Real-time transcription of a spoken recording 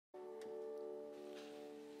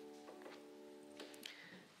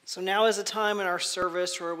So now is a time in our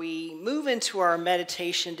service where we move into our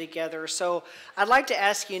meditation together. So I'd like to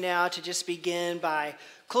ask you now to just begin by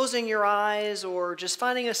closing your eyes or just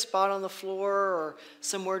finding a spot on the floor or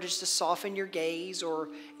somewhere just to soften your gaze. Or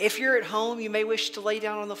if you're at home, you may wish to lay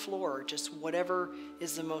down on the floor, just whatever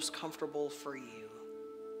is the most comfortable for you.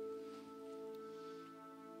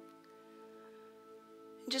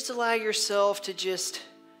 And just allow yourself to just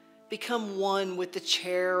become one with the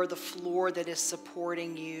chair or the floor that is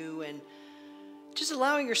supporting you, and just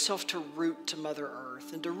allowing yourself to root to Mother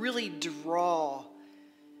Earth and to really draw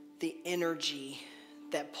the energy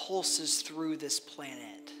that pulses through this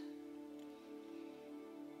planet.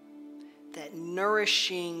 That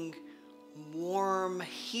nourishing, warm,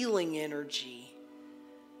 healing energy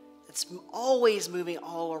that's always moving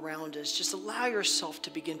all around us. Just allow yourself to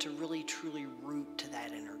begin to really, truly root to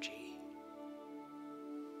that energy.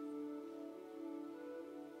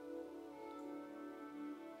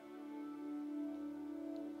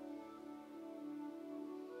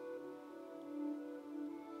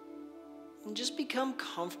 And just become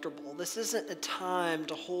comfortable. This isn't a time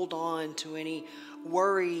to hold on to any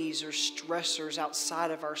worries or stressors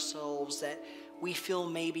outside of ourselves that we feel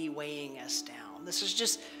may be weighing us down. This is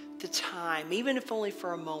just the time, even if only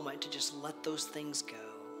for a moment, to just let those things go.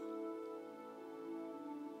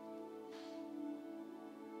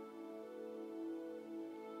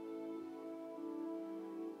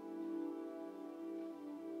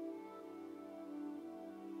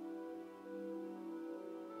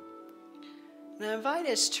 And I invite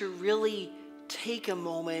us to really take a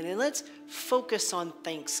moment and let's focus on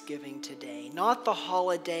Thanksgiving today. Not the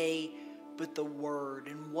holiday, but the word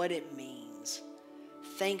and what it means.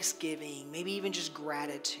 Thanksgiving, maybe even just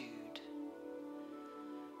gratitude.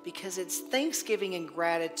 Because it's Thanksgiving and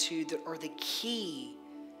gratitude that are the key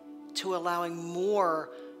to allowing more,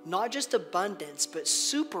 not just abundance, but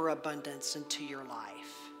superabundance into your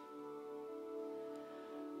life.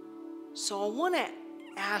 So I want to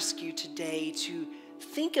ask you today to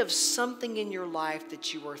think of something in your life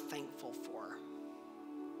that you are thankful for.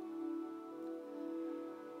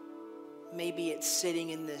 Maybe it's sitting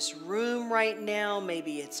in this room right now.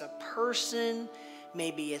 Maybe it's a person.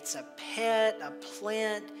 Maybe it's a pet, a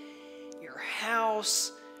plant, your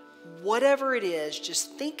house. Whatever it is,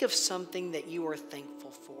 just think of something that you are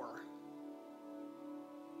thankful for.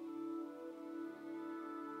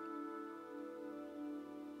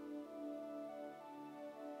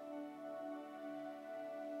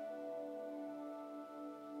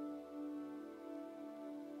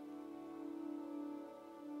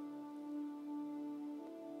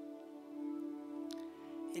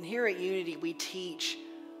 And here at Unity, we teach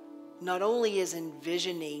not only is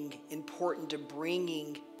envisioning important to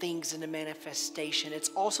bringing things into manifestation, it's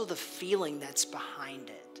also the feeling that's behind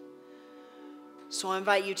it. So I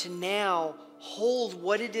invite you to now hold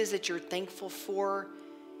what it is that you're thankful for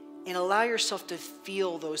and allow yourself to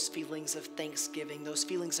feel those feelings of thanksgiving, those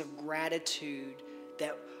feelings of gratitude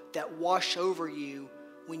that wash over you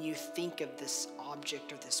when you think of this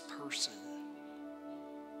object or this person.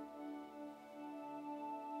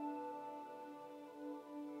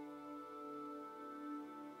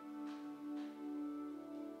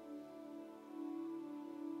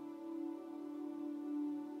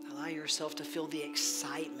 Allow yourself to feel the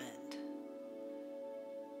excitement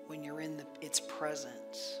when you're in its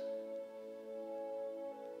presence.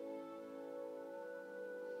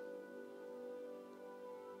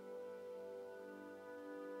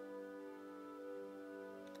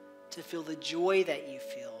 To feel the joy that you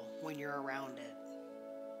feel when you're around it.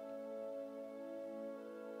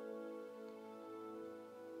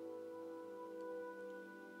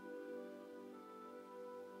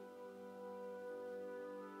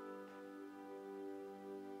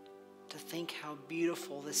 To think how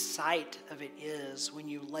beautiful the sight of it is when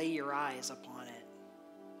you lay your eyes upon it.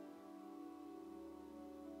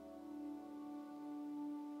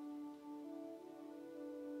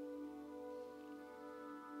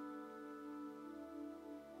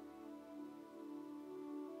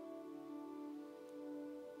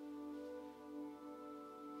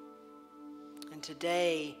 And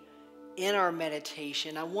today, in our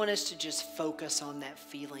meditation, I want us to just focus on that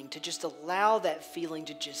feeling, to just allow that feeling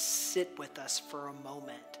to just sit with us for a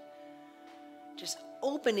moment. Just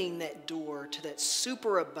opening that door to that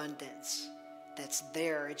superabundance that's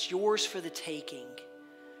there. It's yours for the taking.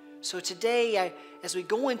 So today, as we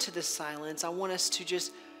go into the silence, I want us to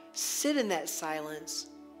just sit in that silence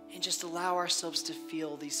and just allow ourselves to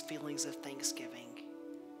feel these feelings of thanksgiving.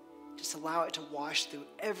 Just allow it to wash through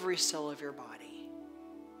every cell of your body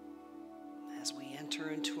as we enter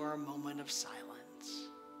into our moment of silence.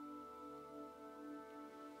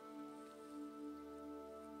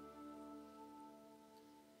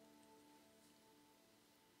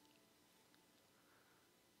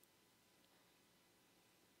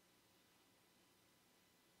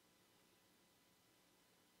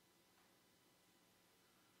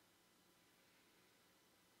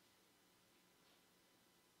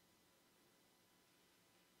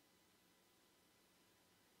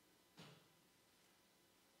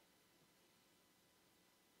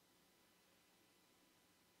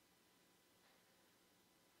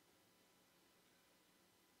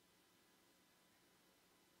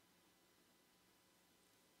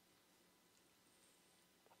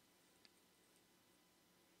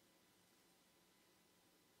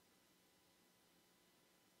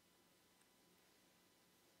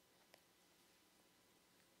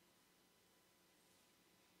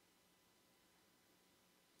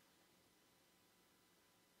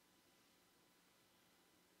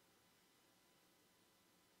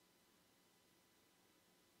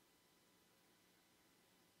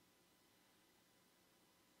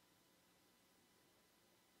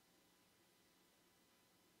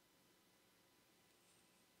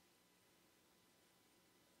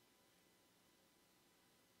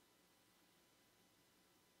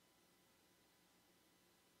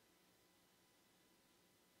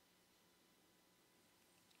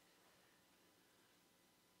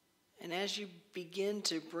 And as you begin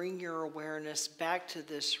to bring your awareness back to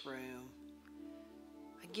this room,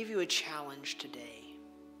 I give you a challenge today.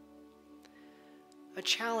 A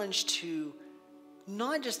challenge to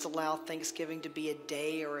not just allow Thanksgiving to be a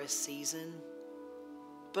day or a season,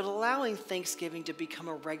 but allowing Thanksgiving to become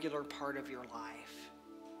a regular part of your life.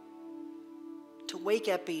 To wake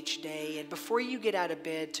up each day and before you get out of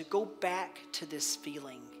bed, to go back to this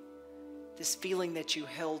feeling that you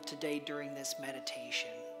held today during this meditation.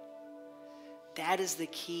 That is the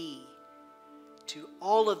key to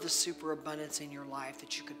all of the superabundance in your life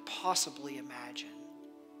that you could possibly imagine.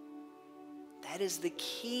 That is the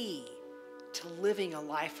key to living a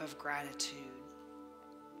life of gratitude,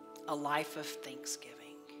 a life of thanksgiving.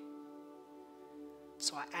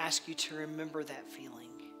 So I ask you to remember that feeling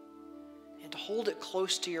and to hold it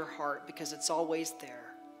close to your heart because it's always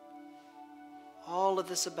there. All of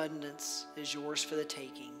this abundance is yours for the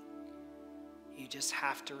taking. You just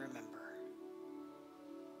have to remember.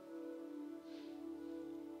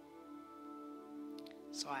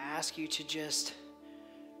 So I ask you to just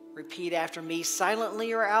repeat after me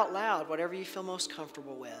silently or out loud, whatever you feel most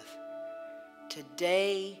comfortable with.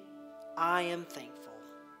 Today, I am thankful.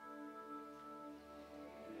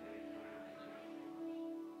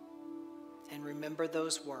 And remember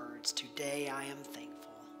those words, today I am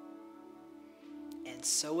thankful. And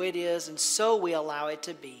so it is, and so we allow it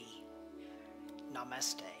to be.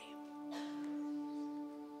 Namaste.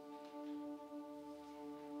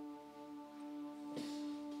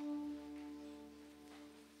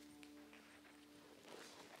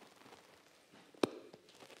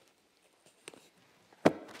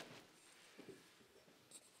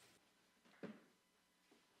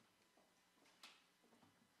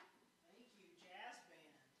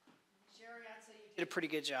 Did a pretty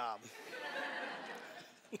good job.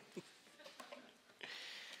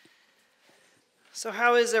 So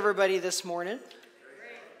how is everybody this morning?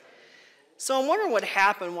 So I'm wondering what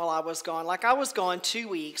happened while I was gone. Like I was gone 2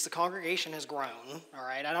 weeks. The congregation has grown. All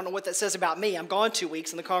right. I don't know what that says about me. I'm gone 2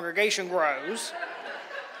 weeks and the congregation grows.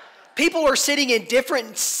 People are sitting in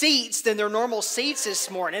different seats than their normal seats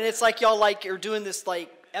this morning. It's like y'all you're doing this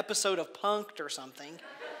episode of Punk'd or something.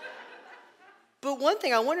 But one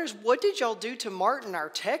thing I wonder is, what did y'all do to Martin, our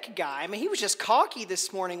tech guy? I mean, he was just cocky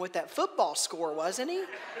this morning with that football score, wasn't he?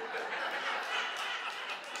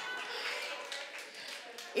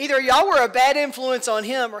 Either y'all were a bad influence on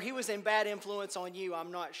him or he was in bad influence on you.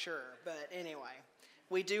 I'm not sure. But anyway,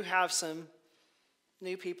 we do have some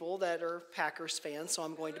new people that are Packers fans, so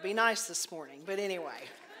I'm going to be nice this morning. But anyway.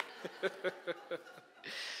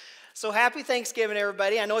 So happy Thanksgiving,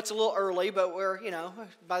 everybody. I know it's a little early, but we're,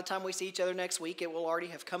 by the time we see each other next week, it will already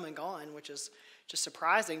have come and gone, which is just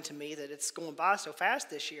surprising to me that it's going by so fast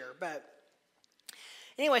this year. But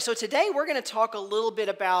anyway, so today we're going to talk a little bit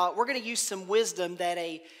about, we're going to use some wisdom that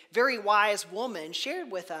a very wise woman shared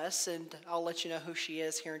with us, and I'll let you know who she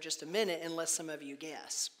is here in just a minute, unless some of you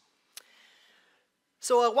guess.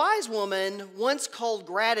 So a wise woman once called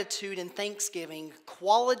gratitude and thanksgiving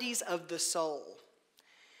qualities of the soul.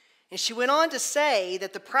 And she went on to say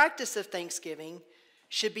that the practice of thanksgiving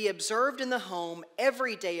should be observed in the home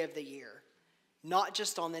every day of the year, not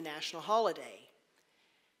just on the national holiday.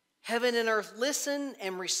 Heaven and earth listen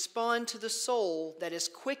and respond to the soul that is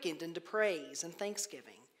quickened into praise and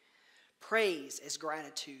thanksgiving. Praise is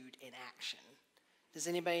gratitude in action. Does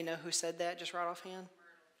anybody know who said that just right offhand?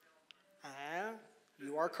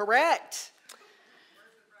 You are correct.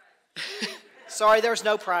 Sorry, there's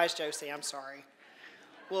no prize, Josie. I'm sorry.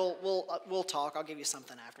 We'll talk. I'll give you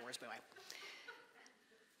something afterwards. But anyway.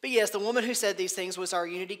 But yes, the woman who said these things was our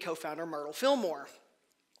Unity co-founder, Myrtle Fillmore.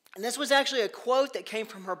 And this was actually a quote that came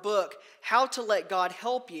from her book, How to Let God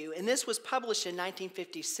Help You. And this was published in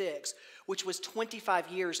 1956, which was 25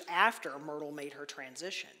 years after Myrtle made her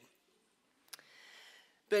transition.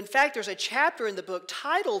 But in fact, there's a chapter in the book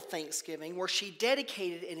titled Thanksgiving where she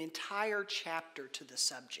dedicated an entire chapter to the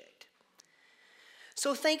subject.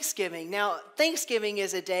 So Thanksgiving. Now, Thanksgiving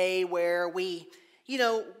is a day where we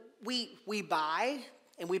buy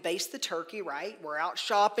and we baste the turkey, right? We're out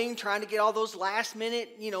shopping, trying to get all those last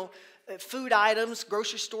minute, food items.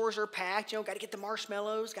 Grocery stores are packed, got to get the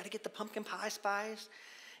marshmallows, got to get the pumpkin pie spice.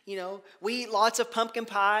 We eat lots of pumpkin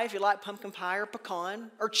pie, if you like pumpkin pie or pecan,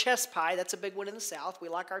 or chess pie. That's a big one in the South. We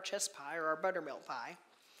like our chess pie or our buttermilk pie.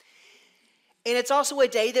 And it's also a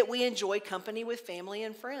day that we enjoy company with family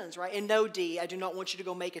and friends, right? And no, Dee, I do not want you to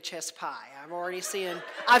go make a chess pie.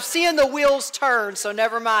 I've seen the wheels turn, so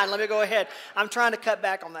never mind. Let me go ahead. I'm trying to cut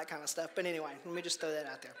back on that kind of stuff. But anyway, let me just throw that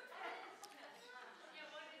out there.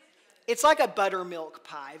 It's like a buttermilk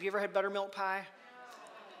pie. Have you ever had buttermilk pie?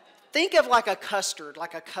 Think of like a custard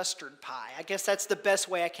pie. I guess that's the best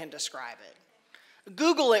way I can describe it.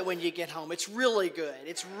 Google it when you get home. It's really good.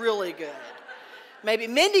 It's really good. Maybe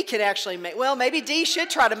Mindy could actually make, well, maybe Dee should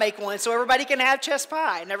try to make one so everybody can have chess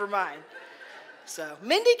pie. Never mind. So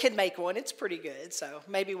Mindy could make one. It's pretty good. So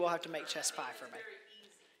maybe we'll have to make chess pie for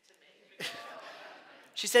me.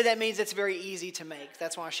 She said that means it's very easy to make.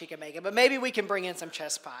 That's why she can make it. But maybe we can bring in some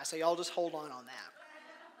chess pie. So y'all just hold on that.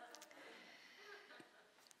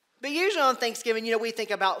 But usually on Thanksgiving, we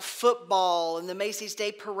think about football and the Macy's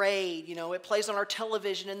Day Parade. It plays on our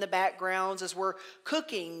television in the backgrounds as we're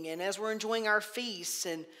cooking and as we're enjoying our feasts.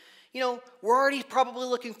 And, we're already probably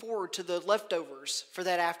looking forward to the leftovers for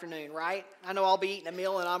that afternoon, right? I know I'll be eating a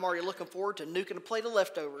meal and I'm already looking forward to nuking a plate of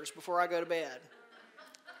leftovers before I go to bed.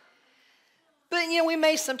 But, we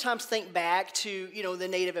may sometimes think back to, the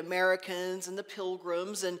Native Americans and the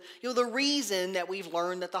Pilgrims and, the reason that we've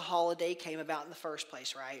learned that the holiday came about in the first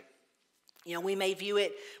place, right? We may view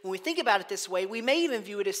it, when we think about it this way, we may even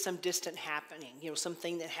view it as some distant happening,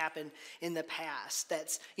 something that happened in the past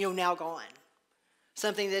that's, now gone.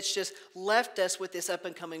 Something that's just left us with this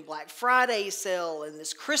up-and-coming Black Friday sale and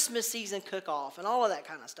this Christmas season cook-off and all of that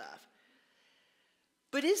kind of stuff.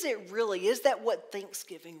 But is that what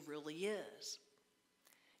Thanksgiving really is?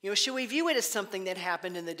 Should we view it as something that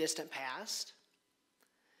happened in the distant past?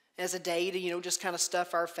 As a day to, just kind of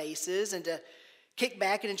stuff our faces and to kick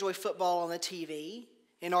back and enjoy football on the TV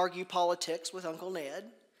and argue politics with Uncle Ned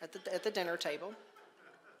at the dinner table?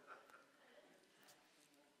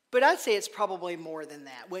 But I'd say it's probably more than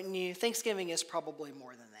that, wouldn't you? Thanksgiving is probably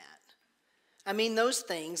more than that. I mean, those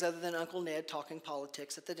things, other than Uncle Ned talking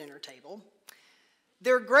politics at the dinner table,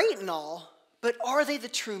 they're great and all, but are they the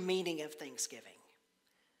true meaning of Thanksgiving?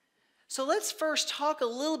 So let's first talk a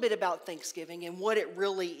little bit about Thanksgiving and what it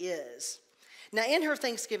really is. Now, in her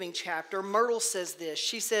Thanksgiving chapter, Myrtle says this.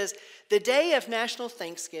 She says, "The day of National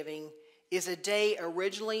Thanksgiving is a day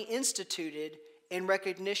originally instituted in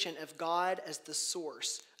recognition of God as the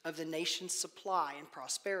source of the nation's supply and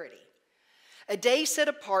prosperity. A day set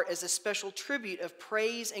apart as a special tribute of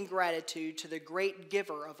praise and gratitude to the great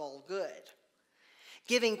giver of all good.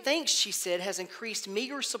 Giving thanks," she said, "has increased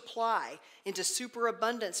meager supply into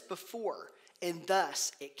superabundance before, and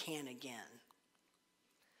thus it can again."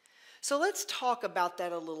 So let's talk about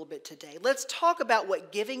that a little bit today. Let's talk about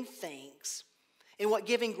what giving thanks and what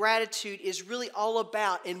giving gratitude is really all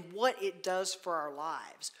about and what it does for our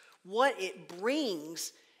lives, what it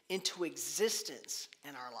brings into existence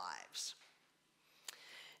in our lives.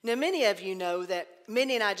 Now, many of you know that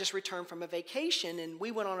Minnie and I just returned from a vacation, and we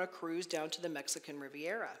went on a cruise down to the Mexican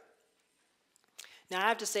Riviera. Now, I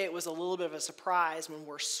have to say it was a little bit of a surprise when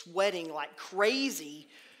we're sweating like crazy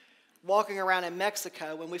walking around in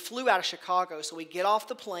Mexico when we flew out of Chicago. So we get off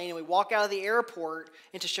the plane and we walk out of the airport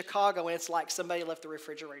into Chicago, and it's like somebody left the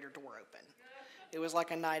refrigerator door open. It was like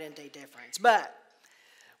a night and day difference. But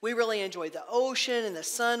we really enjoyed the ocean and the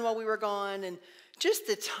sun while we were gone and just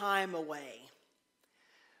the time away.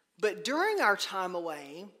 But during our time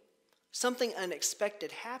away, something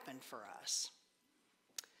unexpected happened for us.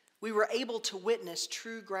 We were able to witness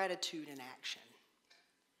true gratitude in action.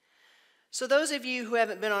 So those of you who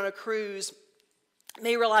haven't been on a cruise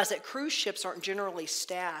may realize that cruise ships aren't generally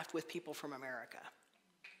staffed with people from America.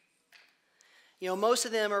 Most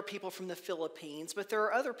of them are people from the Philippines, but there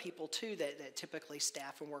are other people too that typically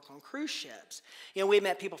staff and work on cruise ships. We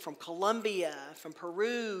met people from Colombia, from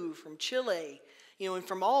Peru, from Chile, and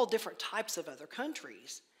from all different types of other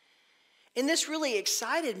countries. And this really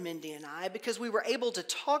excited Mindy and I because we were able to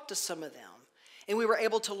talk to some of them. And we were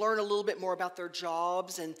able to learn a little bit more about their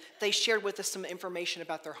jobs, and they shared with us some information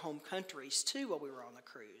about their home countries too while we were on the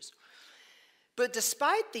cruise. But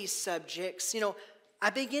despite these subjects, I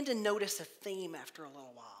began to notice a theme after a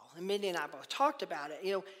little while. And Mindy and I both talked about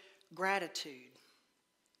it, gratitude.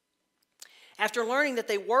 After learning that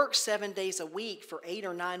they work 7 days a week for 8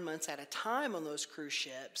 or 9 months at a time on those cruise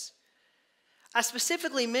ships, I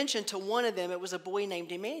specifically mentioned to one of them, it was a boy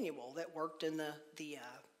named Emmanuel that worked in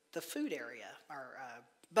the food area, our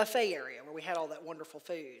buffet area where we had all that wonderful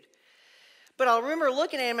food. But I remember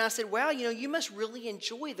looking at him and I said, wow, you must really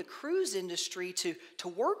enjoy the cruise industry to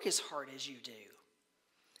work as hard as you do.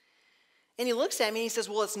 And he looks at me and he says,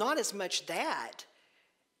 well, it's not as much that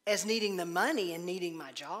as needing the money and needing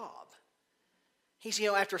my job. He said,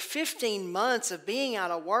 after 15 months of being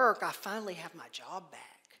out of work, I finally have my job back.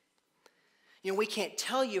 We can't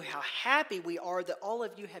tell you how happy we are that all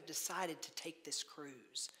of you have decided to take this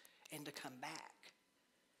cruise and to come back.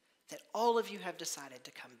 That all of you have decided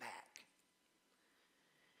to come back.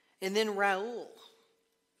 And then Raul.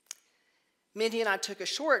 Mindy and I took a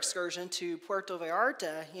shore excursion to Puerto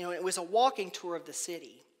Vallarta. It was a walking tour of the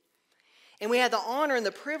city. And we had the honor and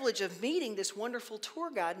the privilege of meeting this wonderful tour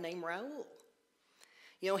guide named Raul.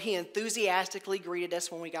 He enthusiastically greeted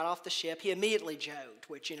us when we got off the ship. He immediately joked,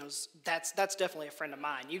 which, that's definitely a friend of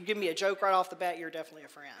mine. You give me a joke right off the bat, you're definitely a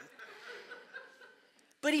friend.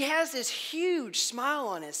 But he has this huge smile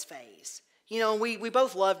on his face. We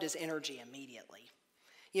both loved his energy immediately.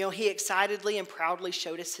 He excitedly and proudly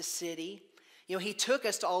showed us his city. He took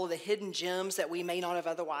us to all of the hidden gems that we may not have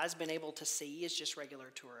otherwise been able to see as just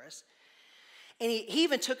regular tourists. And he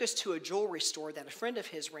even took us to a jewelry store that a friend of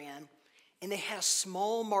his ran, and they had a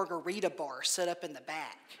small margarita bar set up in the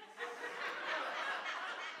back.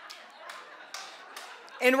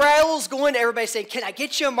 And Raul's going to everybody saying, "Can I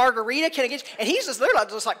get you a margarita? Can I get you?" And they're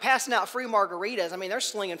just like passing out free margaritas. I mean, they're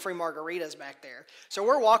slinging free margaritas back there. So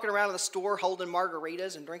we're walking around in the store holding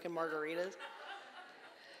margaritas and drinking margaritas.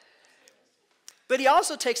 But he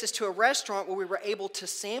also takes us to a restaurant where we were able to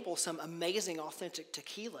sample some amazing authentic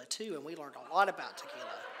tequila too, and we learned a lot about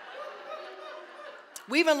tequila.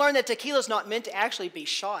 We even learned that tequila is not meant to actually be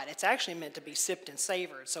shot. It's actually meant to be sipped and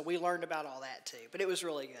savored, so we learned about all that too, but it was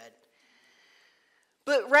really good.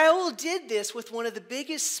 But Raul did this with one of the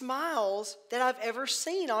biggest smiles that I've ever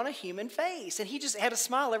seen on a human face, and he just had a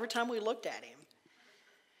smile every time we looked at him.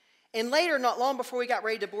 And later, not long before we got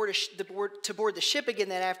ready to board the ship again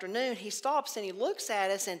that afternoon, he stops and he looks at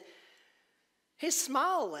us, and his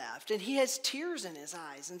smile left, and he has tears in his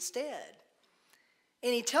eyes instead.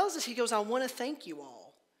 And he tells us, he goes, "I want to thank you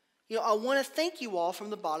all. I want to thank you all from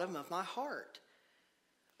the bottom of my heart.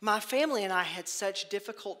 My family and I had such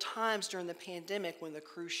difficult times during the pandemic when the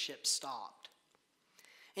cruise ship stopped."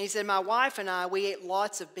 And he said, "My wife and I, we ate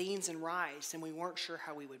lots of beans and rice, and we weren't sure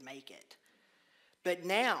how we would make it. But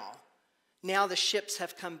now the ships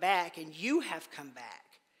have come back, and you have come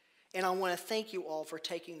back. And I want to thank you all for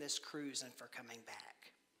taking this cruise and for coming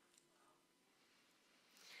back."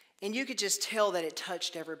 And you could just tell that it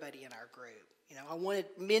touched everybody in our group.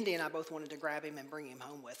 Mindy and I both wanted to grab him and bring him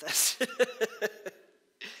home with us.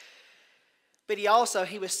 But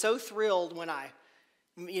he was so thrilled when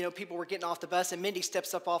people were getting off the bus, and Mindy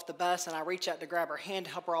steps up off the bus, and I reach out to grab her hand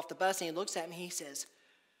to help her off the bus, and he looks at me, and he says,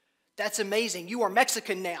 "That's amazing, you are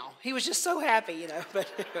Mexican now." He was just so happy,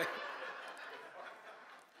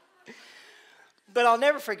 But I'll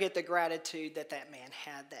never forget the gratitude that man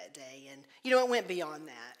had that day. And, it went beyond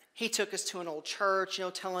that. He took us to an old church,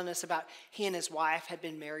 telling us about he and his wife had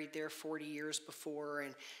been married there 40 years before.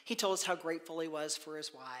 And he told us how grateful he was for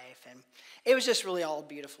his wife. And it was just really all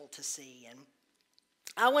beautiful to see. And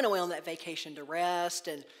I went away on that vacation to rest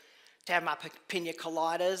and to have my pina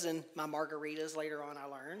coladas and my margaritas later on, I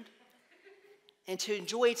learned. And to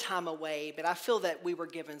enjoy time away, but I feel that we were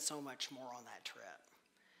given so much more on that trip.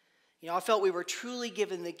 I felt we were truly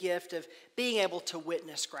given the gift of being able to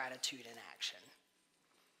witness gratitude in action.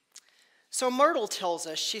 So Myrtle tells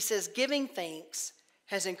us, she says, giving thanks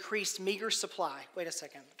has increased meager supply. Wait a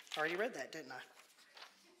second. I already read that, didn't I?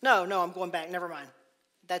 No, I'm going back. Never mind.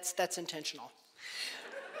 That's intentional.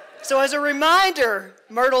 So as a reminder,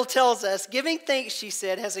 Myrtle tells us, giving thanks, she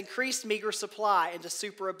said, has increased meager supply into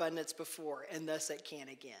superabundance before, and thus it can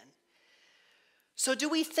again. So do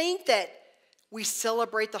we think that we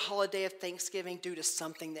celebrate the holiday of Thanksgiving due to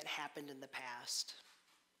something that happened in the past?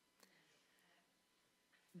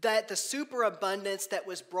 That the superabundance that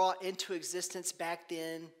was brought into existence back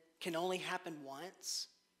then can only happen once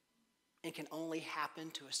and can only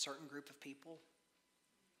happen to a certain group of people?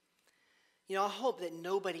 I hope that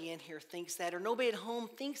nobody in here thinks that, or nobody at home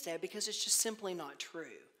thinks that, because it's just simply not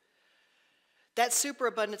true. That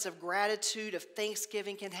superabundance of gratitude, of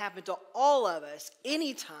thanksgiving, can happen to all of us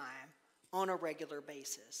anytime on a regular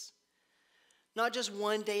basis. Not just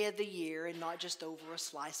one day of the year and not just over a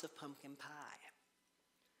slice of pumpkin pie.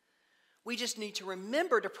 We just need to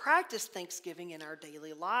remember to practice thanksgiving in our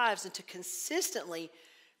daily lives and to consistently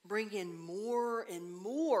bring in more and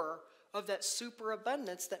more of that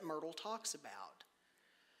superabundance that Myrtle talks about.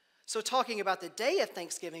 So talking about the day of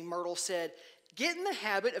Thanksgiving, Myrtle said, get in the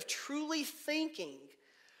habit of truly thinking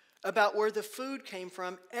about where the food came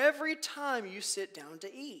from every time you sit down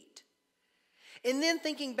to eat. And then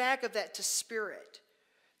thinking back of that to spirit,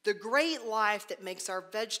 the great life that makes our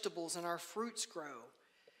vegetables and our fruits grow.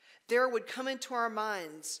 There would come into our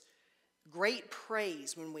minds great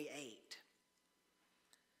praise when we ate.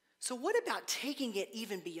 So what about taking it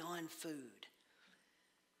even beyond food?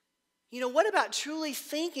 What about truly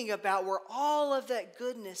thinking about where all of that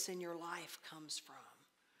goodness in your life comes from?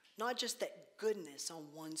 Not just that goodness on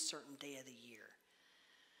one certain day of the year.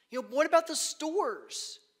 What about the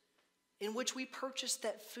stores in which we purchase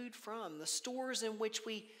that food from, the stores in which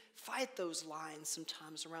we fight those lines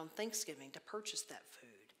sometimes around Thanksgiving to purchase that food,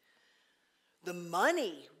 the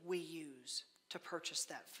money we use to purchase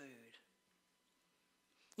that food.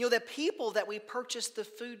 You know, the people that we purchase the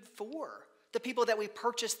food for, the people that we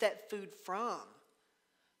purchase that food from,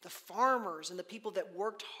 the farmers and the people that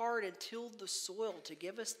worked hard and tilled the soil to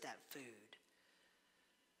give us that food.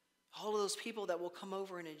 All of those people that will come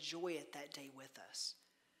over and enjoy it that day with us.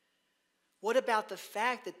 What about the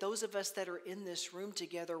fact that those of us that are in this room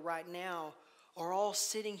together right now are all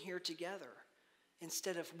sitting here together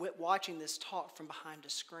instead of watching this talk from behind a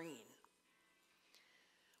screen?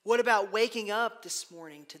 What about waking up this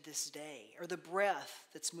morning to this day, or the breath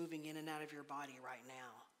that's moving in and out of your body right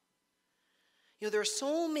now? You know, there are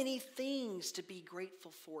so many things to be grateful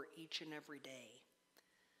for each and every day.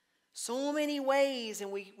 So many ways in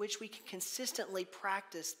which we can consistently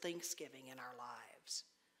practice Thanksgiving in our lives.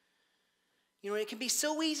 You know, it can be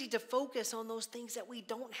so easy to focus on those things that we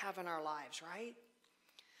don't have in our lives, right?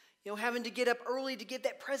 You know, having to get up early to give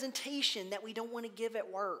that presentation that we don't want to give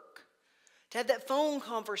at work. To have that phone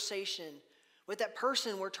conversation with that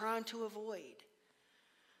person we're trying to avoid.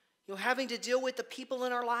 You know, having to deal with the people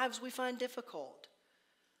in our lives we find difficult.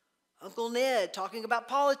 Uncle Ned talking about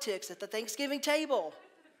politics at the Thanksgiving table.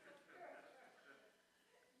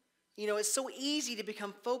 You know, it's so easy to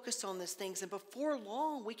become focused on these things, and before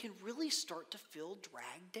long, we can really start to feel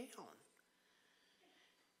dragged down.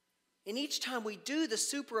 And each time we do, the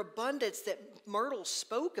superabundance that Myrtle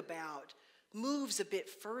spoke about moves a bit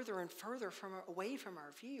further and further away from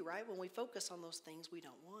our view, right? When we focus on those things we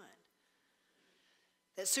don't want.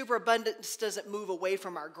 That superabundance doesn't move away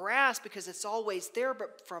from our grasp because it's always there,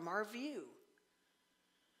 but from our view.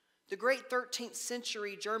 The great 13th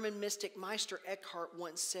century German mystic Meister Eckhart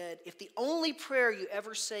once said, "If the only prayer you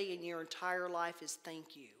ever say in your entire life is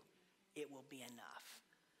thank you, it will be enough."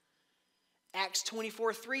 Acts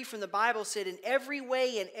 24:3 from the Bible said, "In every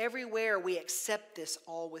way and everywhere we accept this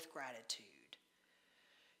all with gratitude."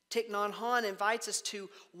 Thich Nhat Hanh invites us to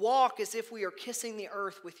walk as if we are kissing the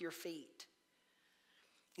earth with your feet.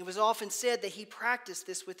 It was often said that he practiced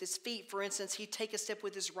this with his feet. For instance, he'd take a step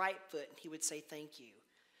with his right foot and he would say thank you.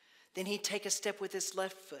 Then he'd take a step with his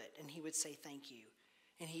left foot and he would say thank you.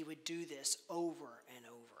 And he would do this over and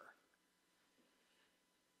over.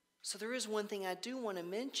 So there is one thing I do want to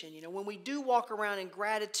mention. You know, when we do walk around in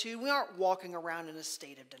gratitude, we aren't walking around in a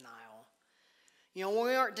state of denial. You know,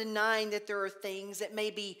 we aren't denying that there are things that may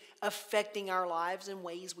be affecting our lives in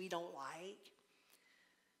ways we don't like.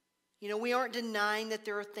 You know, we aren't denying that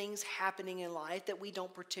there are things happening in life that we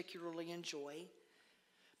don't particularly enjoy.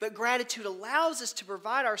 But gratitude allows us to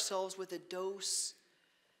provide ourselves with a dose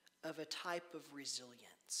of a type of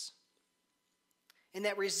resilience. And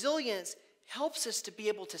that resilience helps us to be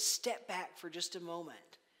able to step back for just a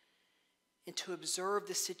moment and to observe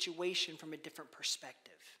the situation from a different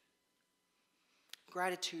perspective.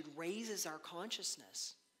 Gratitude raises our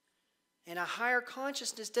consciousness. And a higher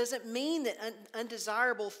consciousness doesn't mean that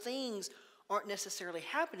undesirable things aren't necessarily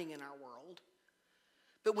happening in our world.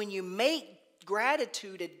 But when you make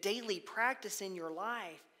gratitude a daily practice in your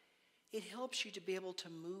life, it helps you to be able to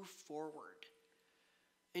move forward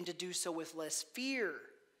and to do so with less fear,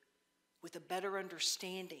 with a better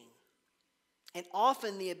understanding, and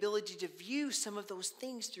often the ability to view some of those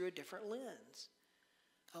things through a different lens,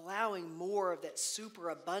 allowing more of that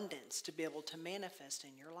superabundance to be able to manifest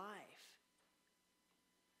in your life.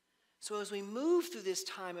 So as we move through this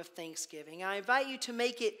time of Thanksgiving, I invite you to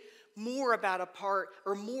make it more about a part,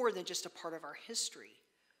 or more than just a part of our history,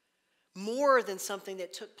 more than something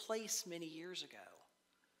that took place many years ago.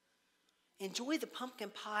 Enjoy the pumpkin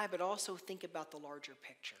pie, but also think about the larger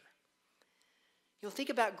picture. You'll think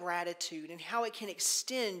about gratitude and how it can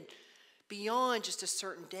extend beyond just a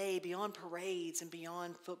certain day, beyond parades and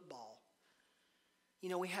beyond football. You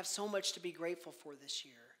know, we have so much to be grateful for this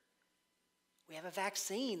year. We have a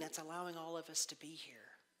vaccine that's allowing all of us to be here,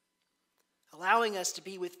 allowing us to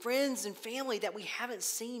be with friends and family that we haven't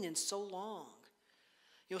seen in so long.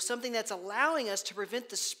 You know, something that's allowing us to prevent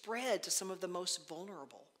the spread to some of the most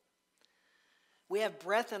vulnerable. We have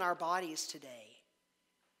breath in our bodies today.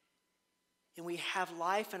 And we have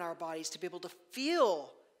life in our bodies to be able to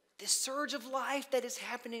feel this surge of life that is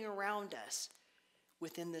happening around us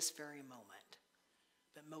within this very moment.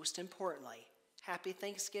 But most importantly, happy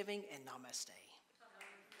Thanksgiving and namaste.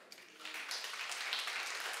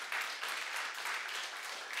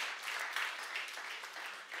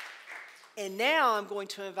 And now I'm going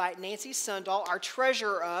to invite Nancy Sundahl, our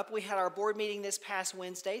treasurer, up. We had our board meeting this past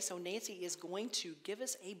Wednesday, so Nancy is going to give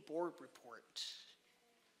us a board report.